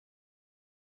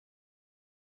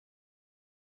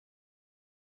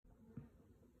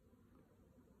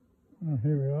Oh,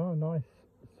 here we are, a nice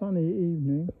sunny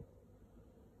evening,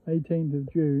 18th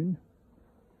of June.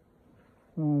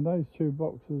 Those two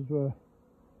boxes were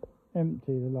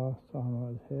empty the last time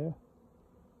I was here.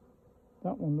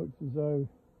 That one looks as though,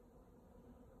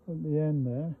 at the end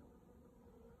there,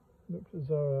 looks as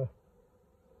though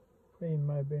a queen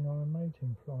may have been on a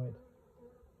mating flight.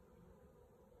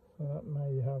 So that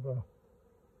may have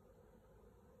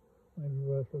maybe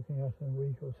worth looking at in a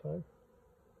week or so.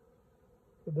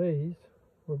 But these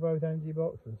were both empty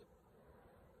boxes.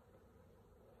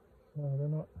 So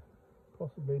they're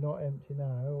possibly not empty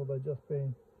now, or they're just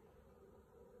being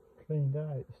cleaned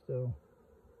out still.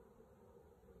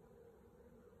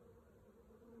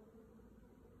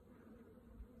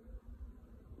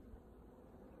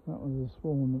 That was a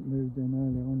swarm that moved in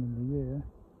earlier on in the year.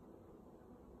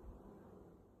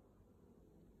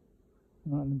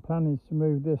 Right, and the plan is to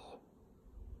move this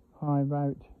hive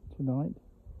out tonight.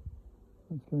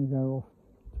 It's going to go off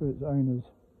to its owner's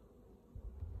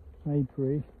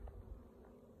apiary.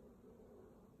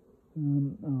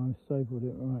 I stapled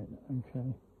it right. Okay.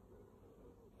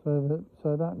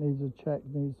 So that needs a check.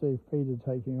 Needs to see if feeder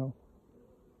taking off,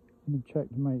 and a check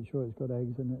to make sure it's got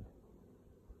eggs in it.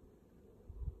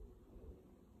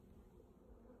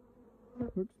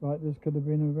 Looks like this could have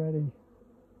been a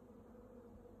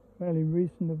fairly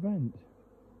recent event.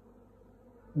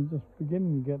 They're just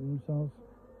beginning to get themselves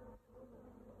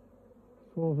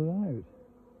sorted out.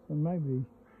 So maybe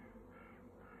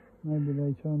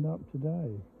they turned up today.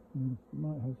 It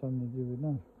might have something to do with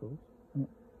that, of course.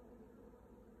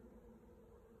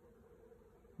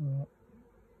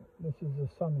 This is a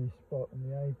sunny spot in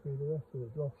the apiary. The rest of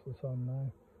it's lost the sun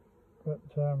now. But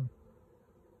I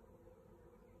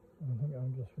think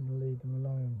I'm just going to leave them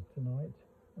alone tonight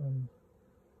and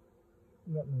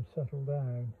let them settle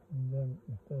down, and then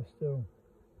if they're still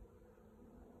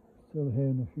here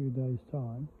in a few days'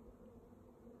 time,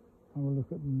 I will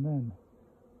look at them then.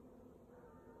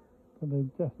 But they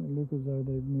definitely look as though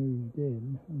they've moved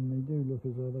in, and they do look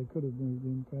as though they could have moved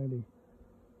in fairly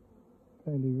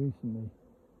recently.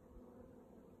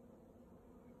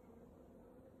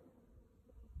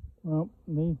 Well,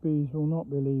 these bees will not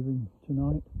be leaving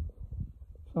tonight.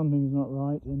 Something's not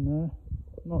right in there.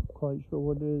 Not quite sure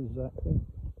what it is exactly.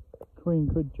 Queen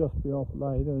could just be off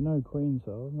lay. There are no queen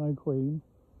cells, no queen,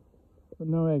 but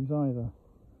no eggs either.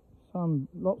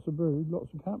 Lots of brood,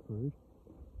 lots of cat brood.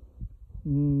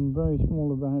 Very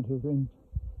small amount of in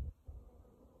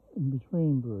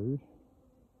between brood.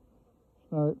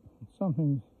 So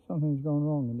something's gone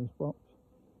wrong in this box.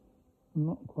 I'm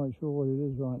not quite sure what it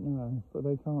is right now, but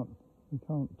they can't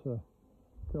go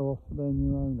off to their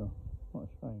new owner. What a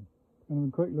shame. I'm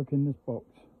going to have a quick look in this box,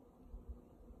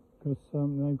 because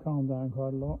they've calmed down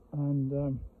quite a lot,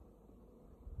 and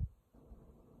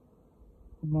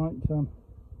might need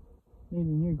a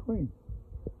new queen.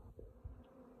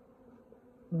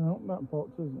 Well, that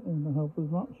box isn't going to help as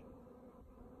much,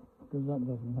 because that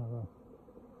doesn't have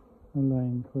a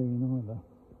laying queen either.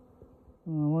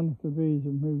 I wonder if the bees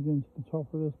have moved into the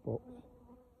top of this box.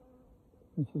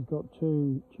 This has got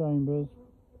two chambers,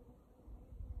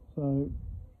 so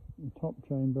the top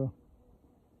chamber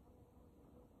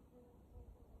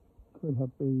could have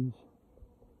bees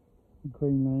and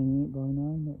queen laying in it by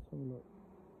now. Let's have a look.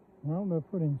 Well, they're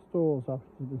putting stores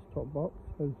after this top box.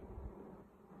 Those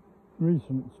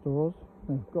recent stores.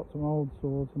 They've got some old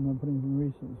stores and they're putting some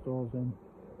recent stores in,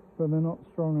 but they're not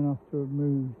strong enough to have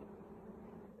moved,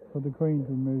 for the queen to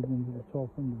have moved into the top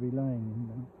and to be laying in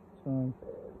there. So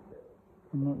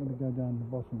I'm not going to go down to the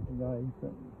bottom today,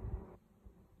 but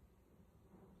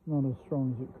it's not as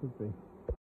strong as it could be.